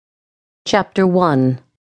Chapter 1.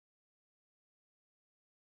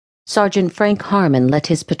 Sergeant Frank Harmon let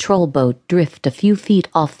his patrol boat drift a few feet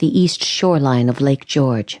off the east shoreline of Lake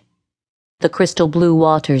George. The crystal blue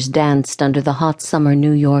waters danced under the hot summer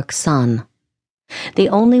New York sun. The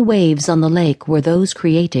only waves on the lake were those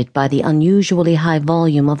created by the unusually high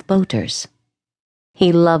volume of boaters.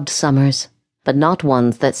 He loved summers, but not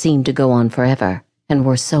ones that seemed to go on forever and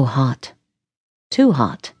were so hot. Too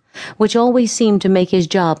hot, which always seemed to make his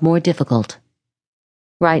job more difficult.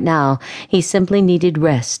 Right now, he simply needed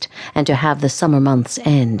rest and to have the summer months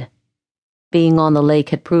end. Being on the lake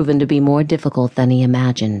had proven to be more difficult than he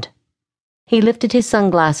imagined. He lifted his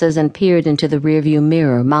sunglasses and peered into the rearview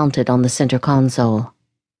mirror mounted on the center console.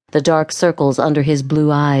 The dark circles under his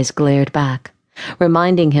blue eyes glared back,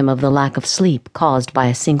 reminding him of the lack of sleep caused by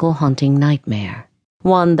a single haunting nightmare,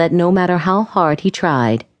 one that no matter how hard he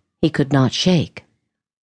tried, he could not shake.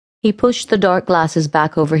 He pushed the dark glasses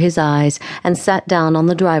back over his eyes and sat down on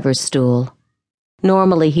the driver's stool.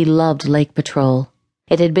 Normally he loved lake patrol.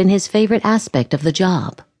 It had been his favorite aspect of the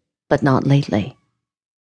job, but not lately.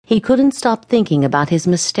 He couldn't stop thinking about his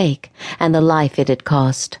mistake and the life it had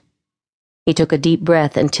cost. He took a deep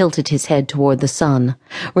breath and tilted his head toward the sun,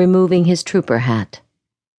 removing his trooper hat.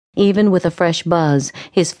 Even with a fresh buzz,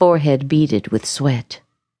 his forehead beaded with sweat.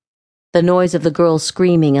 The noise of the girls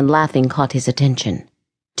screaming and laughing caught his attention.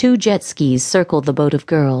 2 jet skis circled the boat of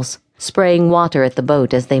girls, spraying water at the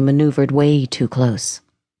boat as they maneuvered way too close.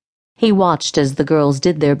 He watched as the girls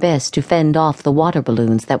did their best to fend off the water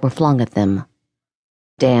balloons that were flung at them.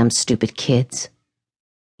 Damn stupid kids.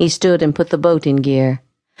 He stood and put the boat in gear.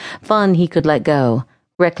 Fun he could let go,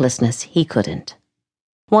 recklessness he couldn't.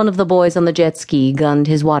 One of the boys on the jet ski gunned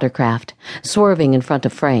his watercraft, swerving in front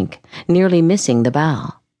of Frank, nearly missing the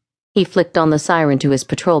bow. He flicked on the siren to his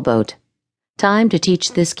patrol boat. Time to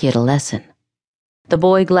teach this kid a lesson. The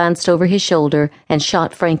boy glanced over his shoulder and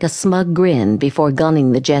shot Frank a smug grin before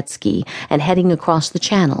gunning the jet ski and heading across the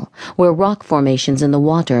channel, where rock formations in the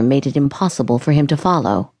water made it impossible for him to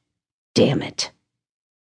follow. Damn it.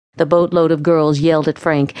 The boatload of girls yelled at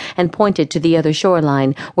Frank and pointed to the other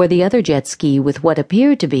shoreline, where the other jet ski with what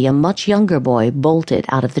appeared to be a much younger boy bolted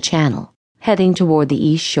out of the channel, heading toward the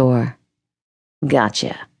east shore.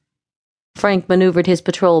 Gotcha. Frank maneuvered his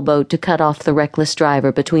patrol boat to cut off the reckless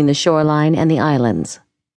driver between the shoreline and the islands.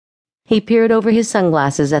 He peered over his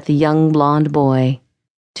sunglasses at the young blonde boy.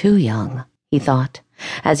 Too young, he thought,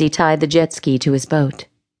 as he tied the jet ski to his boat.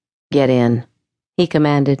 Get in, he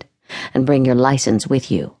commanded, and bring your license with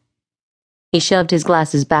you. He shoved his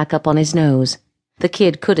glasses back up on his nose. The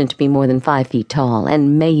kid couldn't be more than 5 feet tall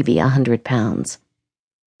and maybe 100 pounds.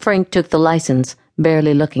 Frank took the license,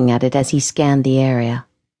 barely looking at it as he scanned the area.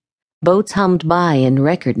 Boats hummed by in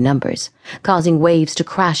record numbers, causing waves to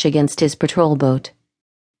crash against his patrol boat.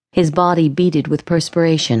 His body beaded with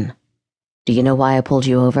perspiration. Do you know why I pulled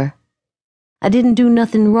you over? I didn't do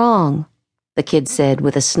nothing wrong, the kid said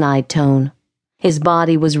with a snide tone. His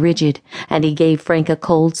body was rigid, and he gave Frank a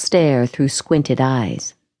cold stare through squinted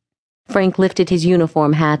eyes. Frank lifted his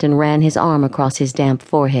uniform hat and ran his arm across his damp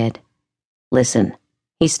forehead. Listen,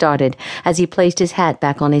 he started as he placed his hat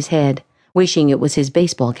back on his head, wishing it was his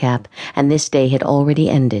baseball cap, and this day had already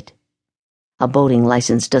ended. A boating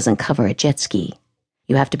license doesn't cover a jet ski.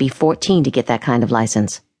 You have to be 14 to get that kind of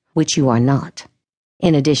license, which you are not.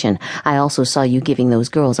 In addition, I also saw you giving those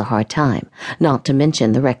girls a hard time, not to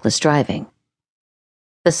mention the reckless driving.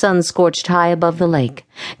 The sun scorched high above the lake,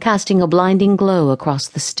 casting a blinding glow across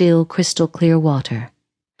the still, crystal-clear water.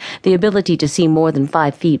 The ability to see more than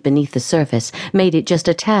 5 feet beneath the surface made it just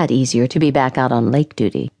a tad easier to be back out on lake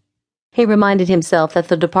duty. He reminded himself that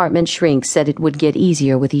the department shrink said it would get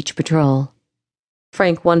easier with each patrol.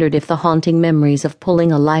 Frank wondered if the haunting memories of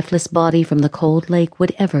pulling a lifeless body from the cold lake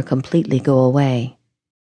would ever completely go away.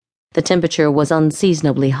 The temperature was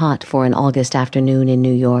unseasonably hot for an August afternoon in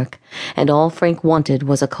New York, and all Frank wanted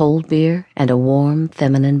was a cold beer and a warm,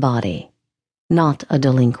 feminine body. Not a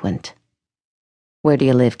delinquent. Where do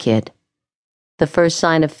you live, kid? The first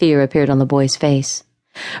sign of fear appeared on the boy's face.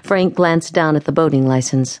 Frank glanced down at the boating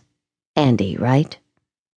license. Andy, right?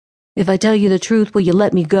 If I tell you the truth, will you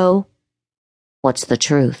let me go? What's the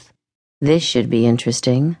truth? This should be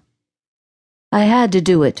interesting. I had to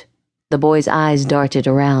do it. The boy's eyes darted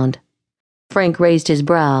around. Frank raised his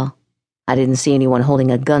brow. I didn't see anyone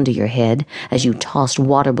holding a gun to your head as you tossed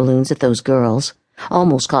water balloons at those girls,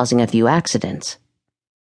 almost causing a few accidents.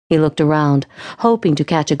 He looked around, hoping to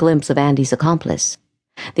catch a glimpse of Andy's accomplice.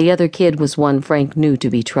 The other kid was one Frank knew to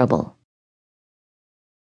be trouble.